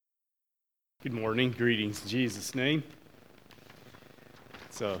Good morning. Greetings in Jesus' name.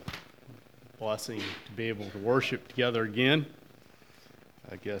 It's a blessing to be able to worship together again.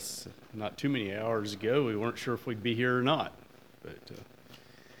 I guess not too many hours ago, we weren't sure if we'd be here or not, but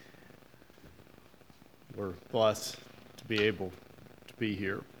we're blessed to be able to be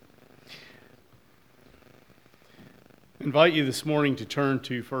here. I invite you this morning to turn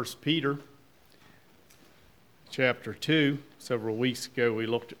to 1 Peter chapter 2. Several weeks ago, we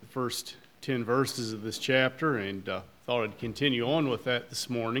looked at the first 10 verses of this chapter and thought I'd continue on with that this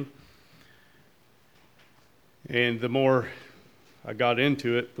morning. And the more I got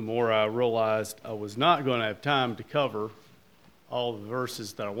into it, the more I realized I was not going to have time to cover all the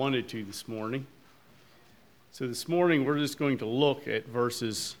verses that I wanted to this morning. So this morning we're just going to look at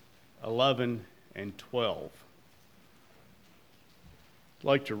verses 11 and 12. I'd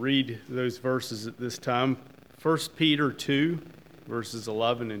like to read those verses at this time. 1 Peter 2, verses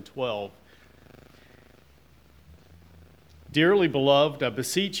 11 and 12. Dearly beloved, I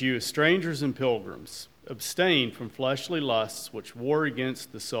beseech you, as strangers and pilgrims, abstain from fleshly lusts which war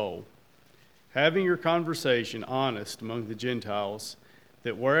against the soul, having your conversation honest among the Gentiles,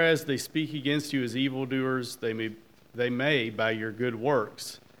 that whereas they speak against you as evildoers, they may by your good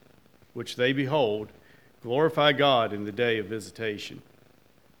works, which they behold, glorify God in the day of visitation.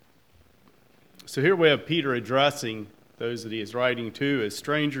 So here we have Peter addressing those that he is writing to as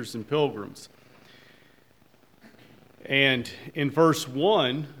strangers and pilgrims. And in verse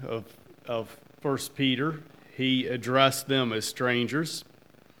 1 of 1 Peter, he addressed them as strangers.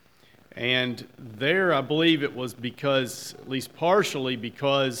 And there, I believe it was because, at least partially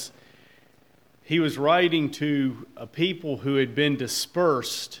because, he was writing to a people who had been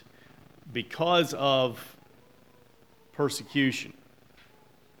dispersed because of persecution.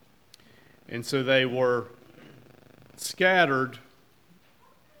 And so they were scattered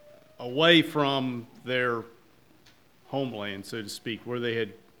away from their homeland, so to speak, where they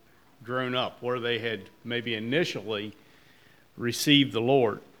had grown up, where they had maybe initially received the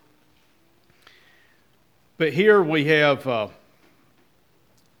Lord. But here we have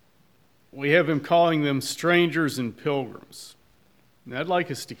him calling them strangers and pilgrims. And I'd like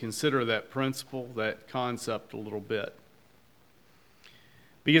us to consider that principle, that concept a little bit.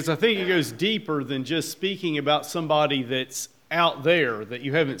 Because I think it goes deeper than just speaking about somebody that's out there that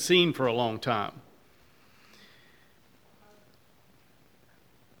you haven't seen for a long time.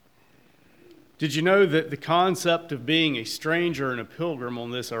 Did you know that the concept of being a stranger and a pilgrim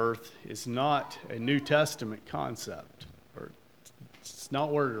on this earth is not a New Testament concept? Or it's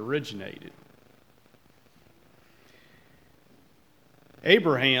not where it originated.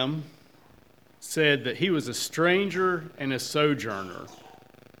 Abraham said that he was a stranger and a sojourner,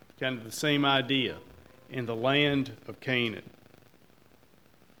 kind of the same idea, in the land of Canaan.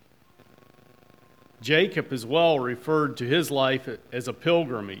 Jacob as well referred to his life as a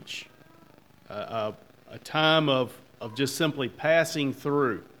pilgrimage. A time of just simply passing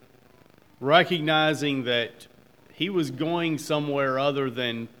through, recognizing that he was going somewhere other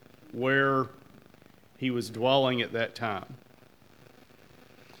than where he was dwelling at that time.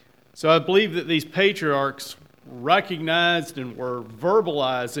 So I believe that these patriarchs recognized and were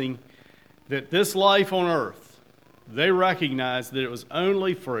verbalizing that this life on earth, they recognized that it was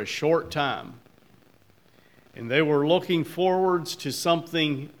only for a short time. And they were looking forwards to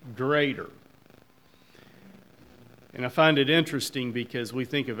something greater. And I find it interesting because we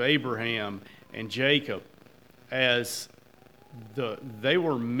think of Abraham and Jacob as they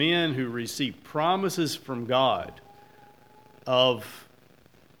were men who received promises from God of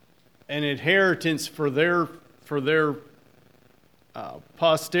an inheritance for their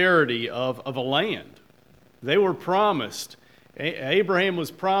posterity of a land. They were promised. Abraham was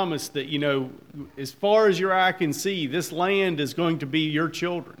promised that, as far as your eye can see, this land is going to be your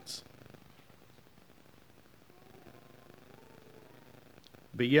children's.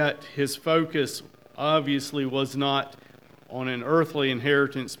 But yet, his focus obviously was not on an earthly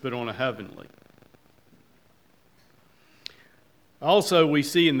inheritance, but on a heavenly. Also, we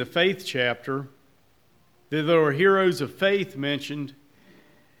see in the faith chapter that there were heroes of faith mentioned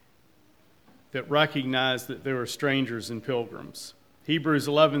that recognized that they were strangers and pilgrims. Hebrews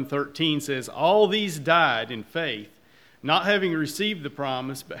 11:13 says, "All these died in faith, not having received the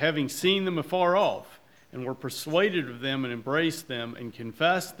promise, but having seen them afar off, and were persuaded of them and embraced them and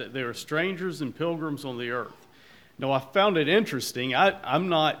confessed that they are strangers and pilgrims on the earth." Now, I found it interesting. I don't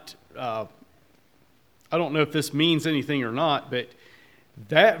know if this means anything or not, but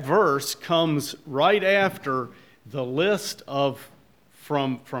that verse comes right after the list of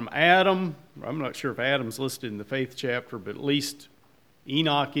from Adam. I'm not sure if Adam's listed in the faith chapter, but at least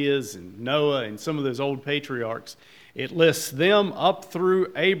Enoch is and Noah and some of those old patriarchs. It lists them up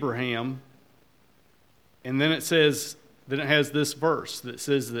through Abraham, and then it has this verse that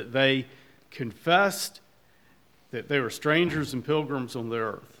says that they confessed that they were strangers and pilgrims on the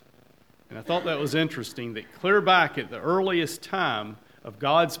earth. And I thought that was interesting, that clear back at the earliest time of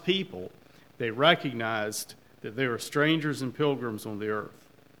God's people, they recognized that they were strangers and pilgrims on the earth.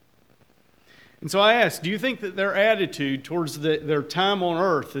 And so I asked, do you think that their attitude towards their time on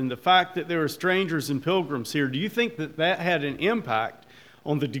earth and the fact that they were strangers and pilgrims here, do you think that that had an impact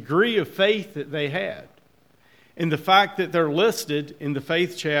on the degree of faith that they had and the fact that they're listed in the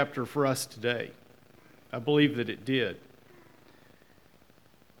faith chapter for us today? I believe that it did.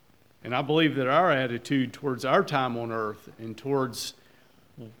 And I believe that our attitude towards our time on earth and towards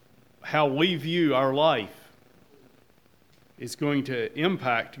how we view our life is going to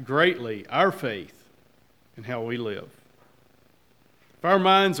impact greatly our faith and how we live. If our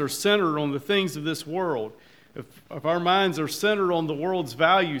minds are centered on the things of this world, if our minds are centered on the world's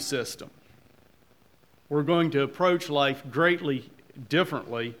value system, we're going to approach life greatly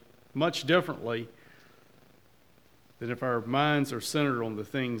differently, much differently, than if our minds are centered on the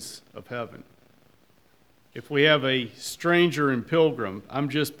things of heaven. If we have a stranger and pilgrim, I'm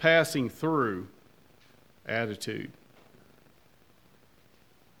just passing through attitude.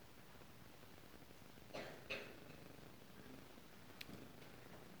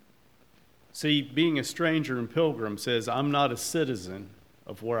 See, being a stranger and pilgrim says, I'm not a citizen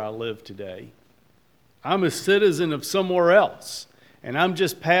of where I live today. I'm a citizen of somewhere else, and I'm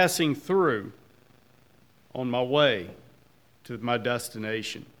just passing through on my way to my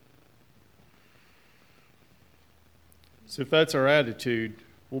destination. So if that's our attitude,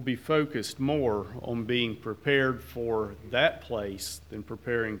 we'll be focused more on being prepared for that place than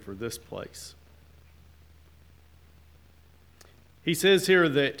preparing for this place. He says here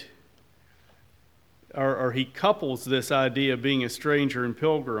that or he couples this idea of being a stranger and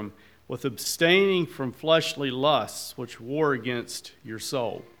pilgrim with abstaining from fleshly lusts which war against your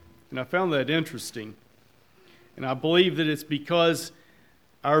soul. And I found that interesting. And I believe that it's because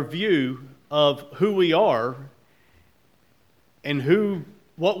our view of who we are and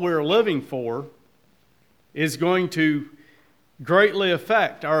what we're living for is going to greatly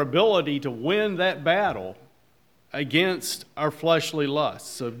affect our ability to win that battle against our fleshly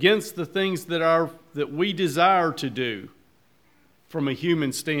lusts, against the things that we desire to do from a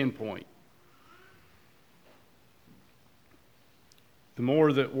human standpoint. The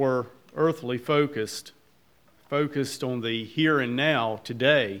more that we're earthly focused on the here and now,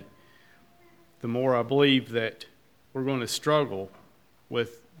 today, the more I believe that we're going to struggle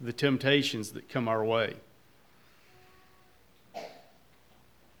with the temptations that come our way.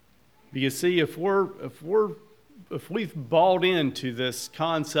 Because see, if we've bought into this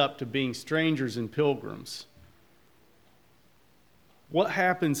concept of being strangers and pilgrims, what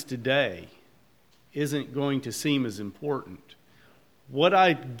happens today isn't going to seem as important. What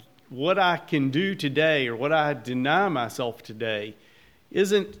I can do today or what I deny myself today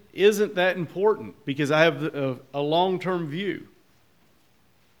isn't that important because I have a long-term view.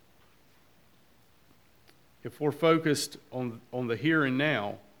 If we're focused on the here and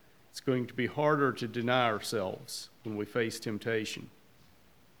now, it's going to be harder to deny ourselves when we face temptation.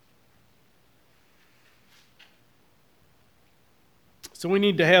 So we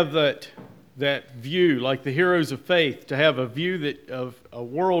need to have that view, like the heroes of faith, to have a view of a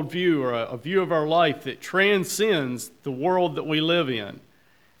worldview or a view of our life that transcends the world that we live in.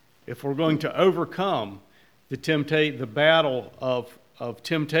 If we're going to overcome the battle of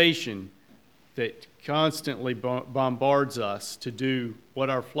temptation that constantly bombards us to do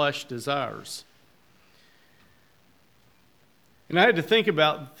what our flesh desires. And I had to think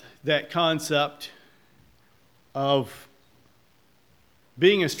about that concept of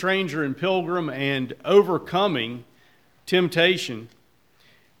being a stranger and pilgrim and overcoming temptation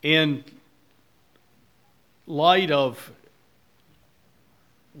in light of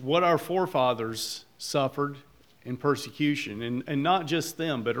what our forefathers suffered in persecution, and not just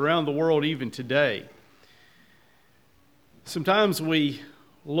them, but around the world even today. Sometimes we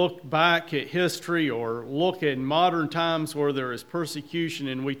look back at history or look at modern times where there is persecution,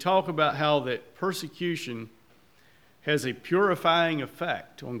 and we talk about how that persecution has a purifying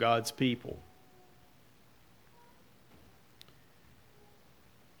effect on God's people.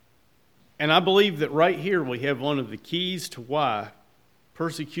 And I believe that right here we have one of the keys to why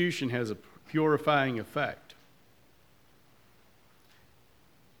persecution has a purifying effect.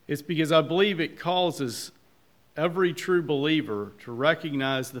 It's because I believe it causes every true believer to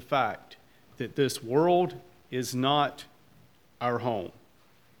recognize the fact that this world is not our home,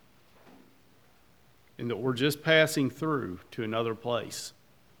 and that we're just passing through to another place.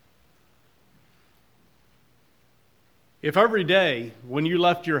 If every day when you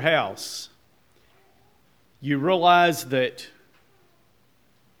left your house, you realized that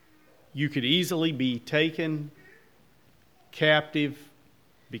you could easily be taken captive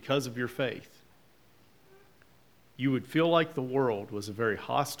because of your faith, you would feel like the world was a very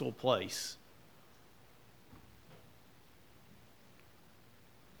hostile place.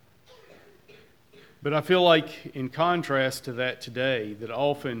 But I feel like, in contrast to that today, that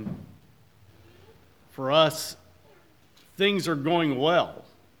often for us, things are going well.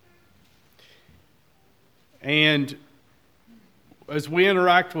 And as we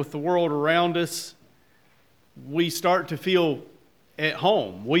interact with the world around us, we start to feel at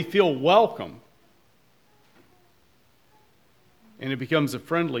home. We feel welcome. And it becomes a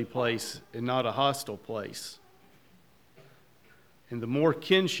friendly place and not a hostile place. And the more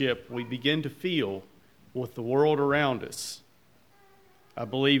kinship we begin to feel with the world around us, I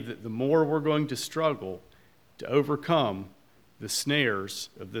believe that the more we're going to struggle to overcome the snares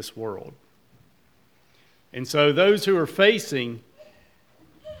of this world. And so those who are facing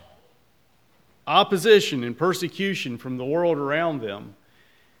opposition and persecution from the world around them,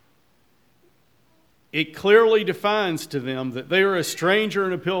 it clearly defines to them that they are a stranger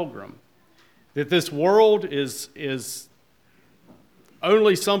and a pilgrim, that this world is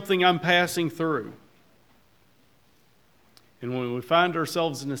only something I'm passing through. And when we find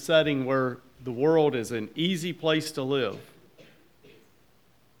ourselves in a setting where the world is an easy place to live,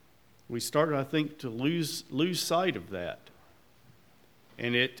 we start, I think, to lose sight of that.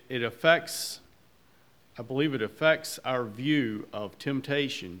 And it affects, I believe it affects our view of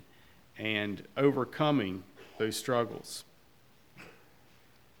temptation and overcoming those struggles.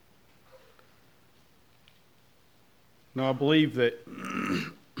 Now, I believe that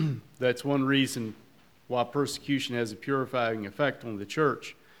that's one reason why persecution has a purifying effect on the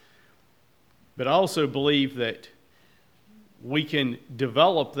church. But I also believe that we can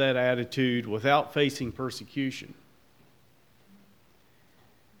develop that attitude without facing persecution.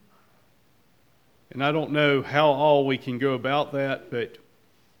 And I don't know how all we can go about that, but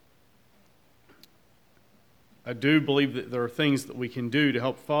I do believe that there are things that we can do to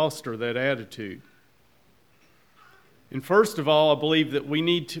help foster that attitude. And first of all, I believe that we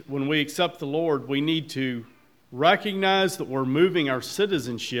need to, when we accept the Lord, we need to recognize that we're moving our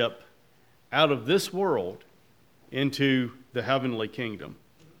citizenship out of this world into the heavenly kingdom.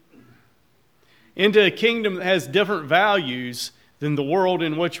 Into a kingdom that has different values than the world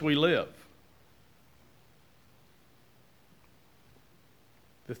in which we live.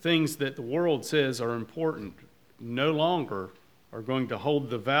 The things that the world says are important no longer are going to hold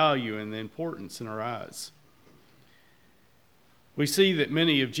the value and the importance in our eyes. We see that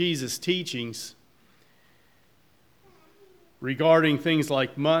many of Jesus' teachings regarding things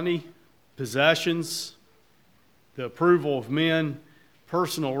like money, possessions, the approval of men,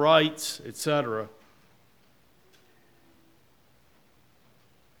 personal rights, etc.,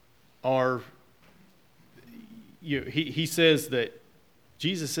 are, he says that,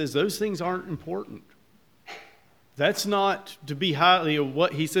 Jesus says those things aren't important. That's not to be highly,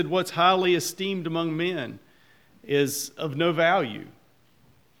 what he said, what's highly esteemed among men is of no value.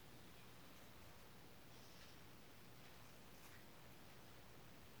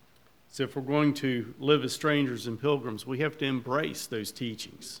 So if we're going to live as strangers and pilgrims, we have to embrace those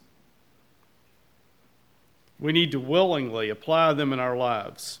teachings. We need to willingly apply them in our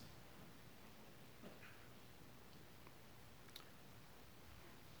lives.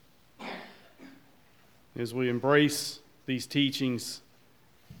 As we embrace these teachings,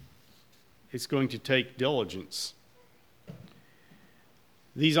 it's going to take diligence.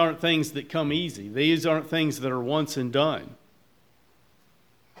 These aren't things that come easy. These aren't things that are once and done.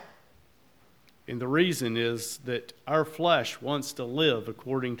 And the reason is that our flesh wants to live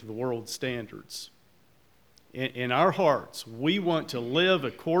according to the world's standards. In our hearts, we want to live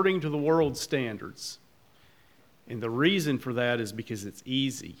according to the world's standards. And the reason for that is because it's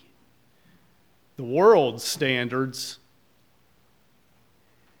easy. The world's standards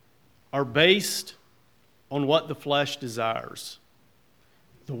are based on what the flesh desires.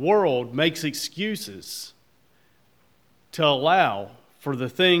 The world makes excuses to allow for the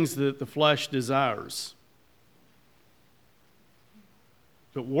things that the flesh desires.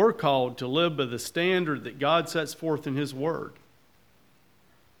 But we're called to live by the standard that God sets forth in His Word.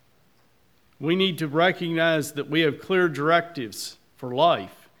 We need to recognize that we have clear directives for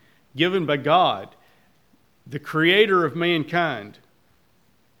life given by God, the Creator of mankind.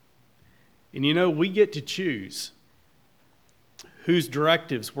 And we get to choose whose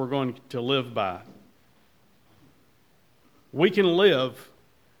directives we're going to live by. We can live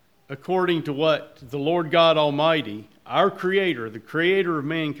according to what the Lord God Almighty, our Creator, the Creator of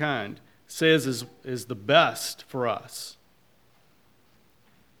mankind, says is the best for us.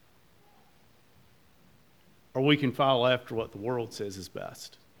 Or we can follow after what the world says is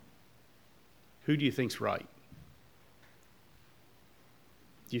best. Who do you think's right?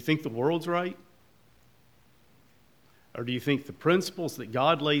 Do you think the world's right? Or do you think the principles that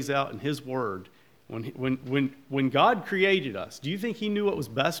God lays out in His Word, when God created us, do you think He knew what was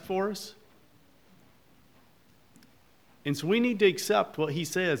best for us? And so we need to accept what He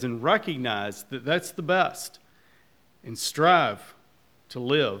says and recognize that that's the best and strive to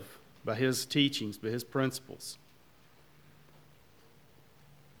live by His teachings, by His principles.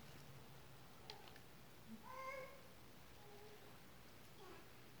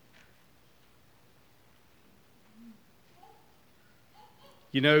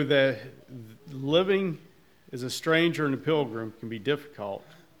 You know that living as a stranger and a pilgrim can be difficult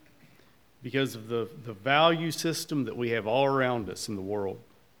because of the value system that we have all around us in the world.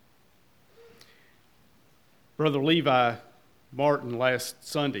 Brother Levi Martin last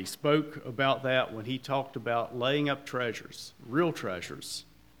Sunday spoke about that when he talked about laying up treasures, real treasures.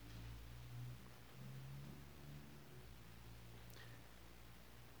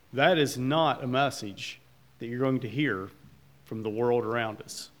 That is not a message that you're going to hear from the world around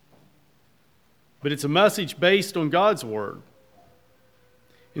us. But it's a message based on God's Word.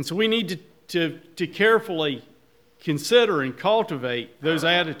 And so we need to carefully consider and cultivate those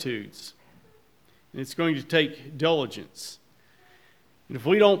attitudes. And it's going to take diligence. And if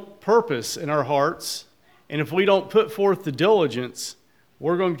we don't purpose in our hearts, and if we don't put forth the diligence,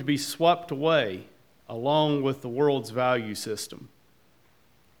 we're going to be swept away along with the world's value system.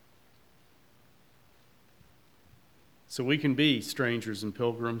 So we can be strangers and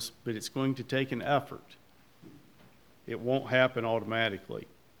pilgrims, but it's going to take an effort. It won't happen automatically.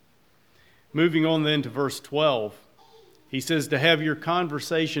 Moving on then to verse 12, he says to have your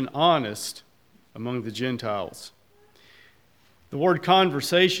conversation honest among the Gentiles. The word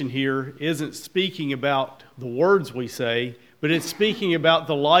conversation here isn't speaking about the words we say, but it's speaking about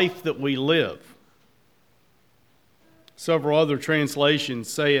the life that we live. Several other translations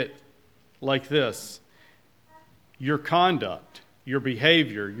say it like this: your conduct, your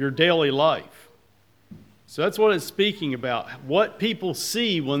behavior, your daily life. So that's what it's speaking about, what people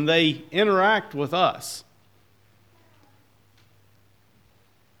see when they interact with us.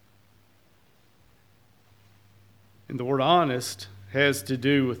 And the word honest has to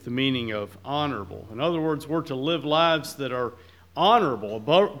do with the meaning of honorable. In other words, we're to live lives that are honorable,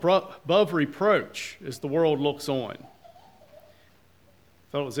 above reproach, as the world looks on.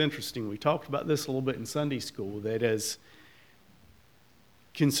 I thought it was interesting. We talked about this a little bit in Sunday school, that as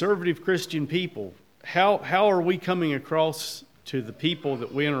conservative Christian people, how are we coming across to the people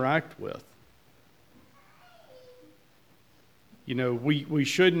that we interact with? You know, we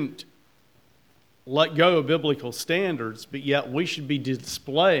shouldn't let go of biblical standards, but yet we should be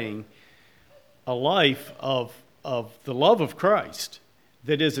displaying a life of the love of Christ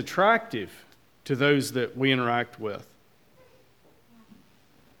that is attractive to those that we interact with.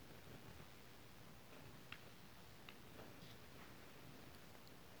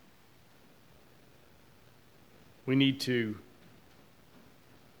 We need to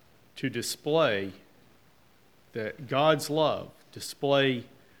display that God's love, display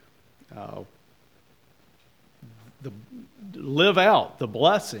live out the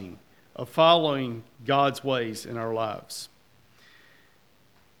blessing of following God's ways in our lives.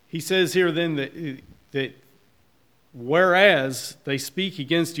 He says here then that whereas they speak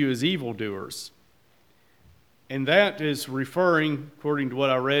against you as evildoers, and that is referring, according to what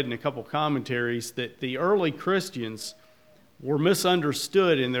I read in a couple commentaries, that the early Christians were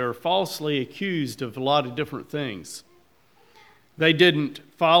misunderstood and they're falsely accused of a lot of different things. They didn't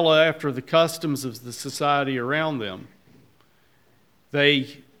follow after the customs of the society around them.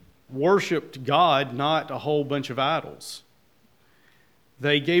 They worshiped God, not a whole bunch of idols.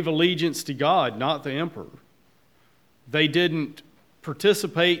 They gave allegiance to God, not the emperor. They didn't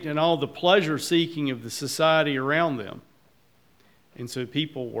participate in all the pleasure-seeking of the society around them. And so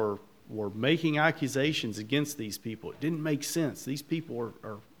people were making accusations against these people. It didn't make sense. These people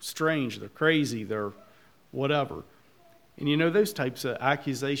are strange, they're crazy, they're whatever. And you know, those types of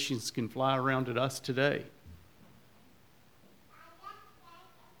accusations can fly around at us today.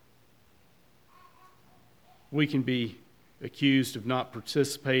 We can be accused of not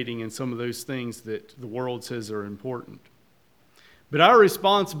participating in some of those things that the world says are important. But our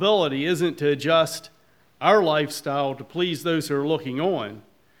responsibility isn't to just our lifestyle to please those who are looking on,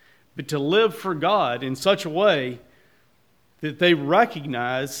 but to live for God in such a way that they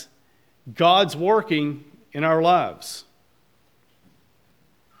recognize God's working in our lives.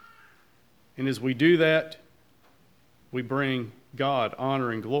 And as we do that, we bring God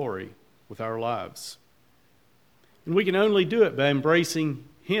honor and glory with our lives. And we can only do it by embracing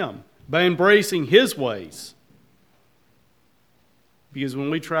Him, by embracing His ways. Because when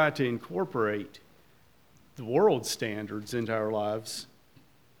we try to incorporate the world's standards into our lives,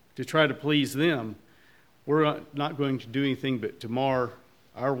 to try to please them, we're not going to do anything but to mar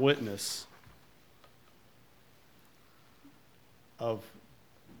our witness of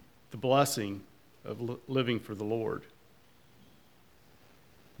the blessing of living for the Lord.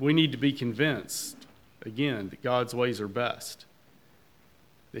 We need to be convinced, again, that God's ways are best.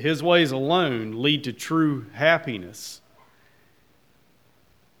 That His ways alone lead to true happiness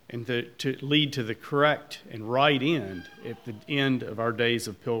and to lead to the correct and right end at the end of our days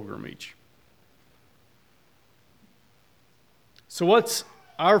of pilgrimage. So what's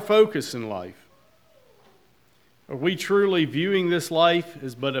our focus in life? Are we truly viewing this life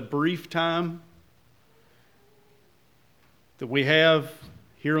as but a brief time that we have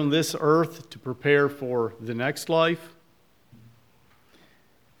here on this earth to prepare for the next life?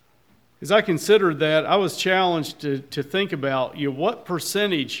 As I considered that, I was challenged to think about what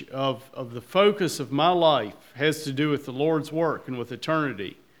percentage of the focus of my life has to do with the Lord's work and with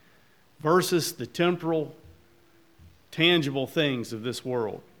eternity versus the temporal, tangible things of this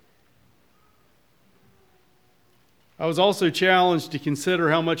world. I was also challenged to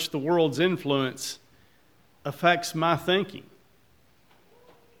consider how much the world's influence affects my thinking.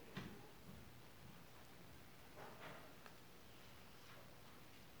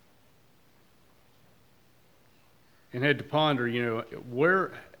 And had to ponder,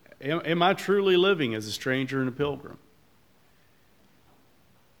 where am I truly living as a stranger and a pilgrim?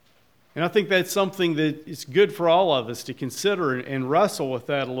 And I think that's something that is good for all of us to consider and wrestle with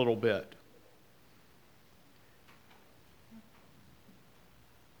that a little bit.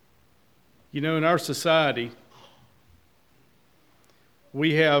 In our society,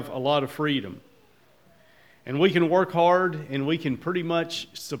 we have a lot of freedom. And we can work hard and we can pretty much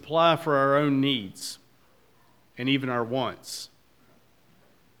supply for our own needs and even our wants.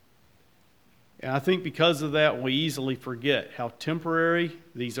 And I think because of that, we easily forget how temporary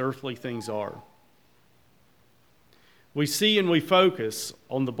these earthly things are. We see and we focus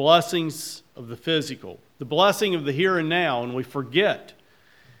on the blessings of the physical, the blessing of the here and now, and we forget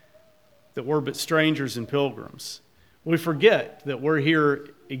that we're but strangers and pilgrims. We forget that we're here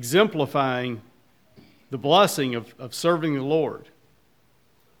exemplifying the blessing of serving the Lord.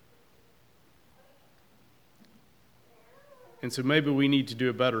 And so maybe we need to do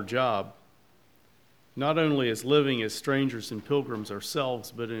a better job, not only as living as strangers and pilgrims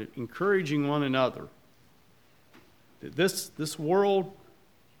ourselves, but in encouraging one another. That this world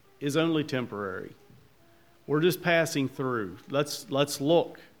is only temporary. We're just passing through. Let's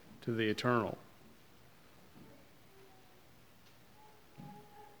look to the eternal.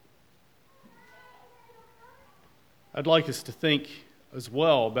 I'd like us to think as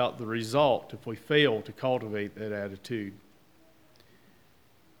well about the result if we fail to cultivate that attitude.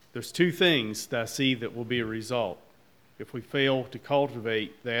 There's two things that I see that will be a result if we fail to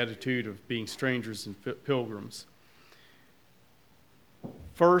cultivate the attitude of being strangers and pilgrims.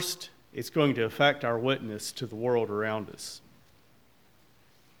 First, it's going to affect our witness to the world around us.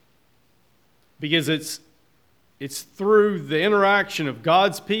 Because it's through the interaction of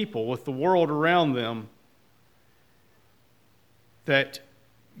God's people with the world around them that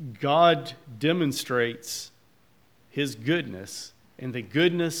God demonstrates His goodness and the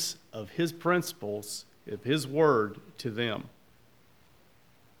goodness of His principles, of His word to them.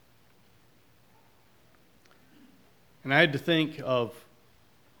 And I had to think of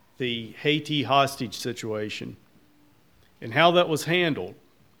the Haiti hostage situation and how that was handled.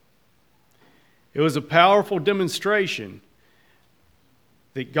 It was a powerful demonstration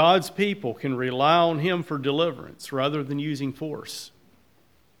that God's people can rely on Him for deliverance rather than using force.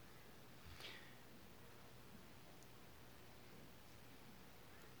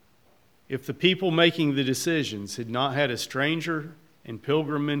 If the people making the decisions had not had a stranger and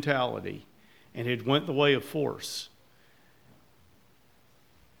pilgrim mentality and had went the way of force,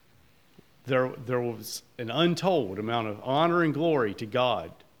 there was an untold amount of honor and glory to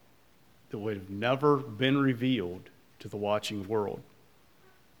God that would have never been revealed to the watching world.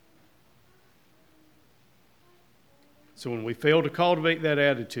 So when we fail to cultivate that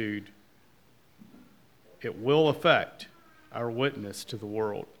attitude, it will affect our witness to the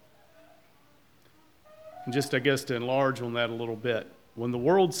world. And just, I guess, to enlarge on that a little bit, when the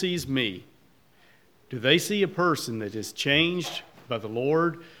world sees me, do they see a person that is changed by the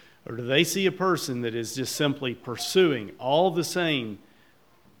Lord, or do they see a person that is just simply pursuing all the same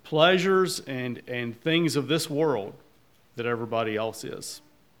pleasures and things of this world that everybody else is?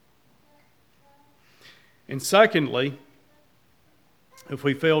 And secondly, if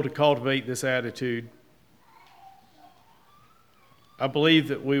we fail to cultivate this attitude, I believe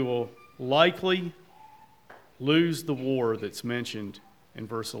that we will likely lose the war that's mentioned in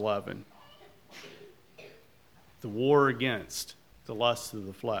verse 11. The war against the lusts of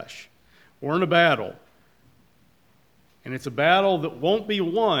the flesh. We're in a battle. And it's a battle that won't be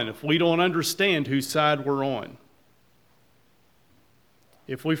won if we don't understand whose side we're on.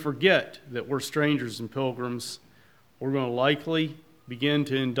 If we forget that we're strangers and pilgrims, we're going to likely begin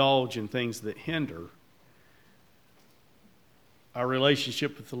to indulge in things that hinder our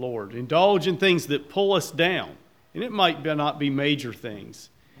relationship with the Lord. Indulge in things that pull us down. And it might not be major things.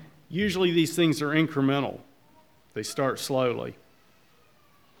 Usually these things are incremental. They start slowly.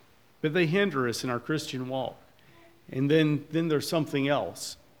 But they hinder us in our Christian walk. And then there's something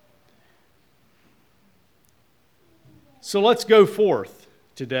else. So let's go forth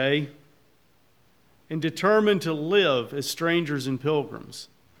today and determine to live as strangers and pilgrims.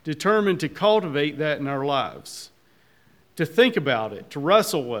 Determine to cultivate that in our lives. To think about it, to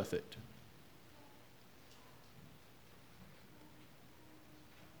wrestle with it.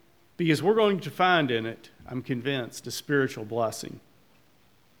 Because we're going to find in it, I'm convinced, a spiritual blessing.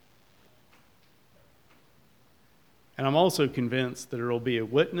 And I'm also convinced that it will be a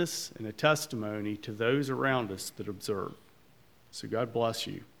witness and a testimony to those around us that observe. So God bless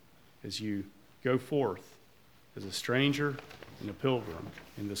you as you go forth as a stranger and a pilgrim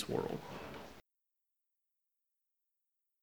in this world.